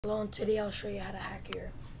Hello, and today I'll show you how to hack your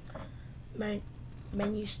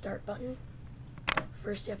menu start button.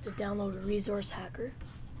 First you have to download a resource hacker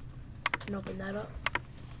and open that up,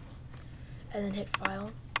 and then hit file,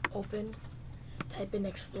 open, type in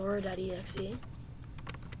explorer.exe,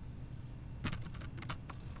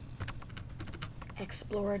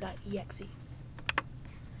 explorer.exe,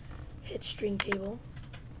 hit string table,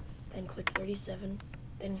 then click 37,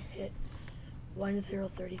 then hit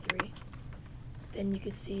 1033. Then you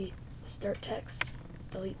could see the start text,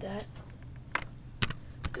 delete that,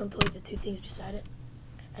 don't delete the two things beside it,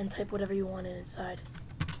 and type whatever you want in inside.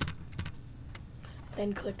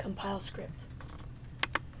 Then click compile script,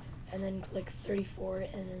 and then click 34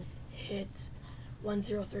 and then hit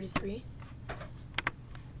 1033,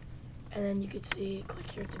 and then you could see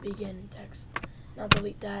click here to begin text. Now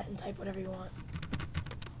delete that and type whatever you want.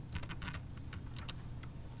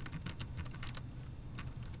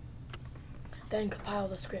 Then compile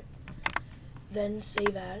the script, then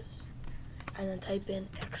save as, and then type in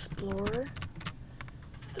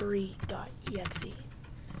explorer3.exe,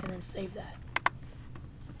 and then save that.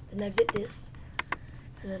 Then exit this,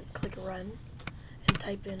 and then click run, and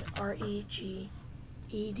type in regedit,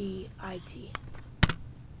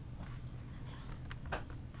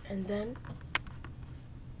 and then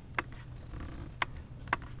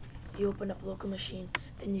you open up local machine,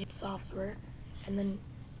 then you hit software, and then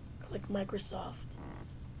click Microsoft,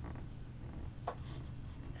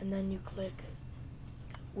 and then you click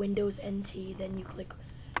Windows NT, then you click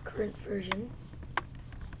current version,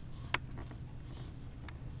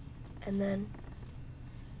 and then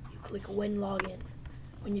you click Win Login.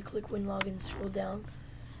 When you click Win Login, scroll down,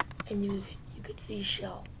 and you could see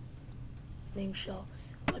Shell. It's named Shell.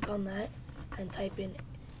 Click on that and type in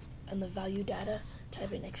the value data,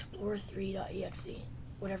 type in explorer3.exe,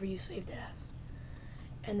 whatever you saved it as.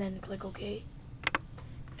 And then click OK,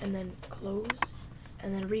 and then close,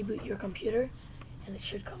 and then reboot your computer, and it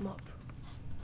should come up.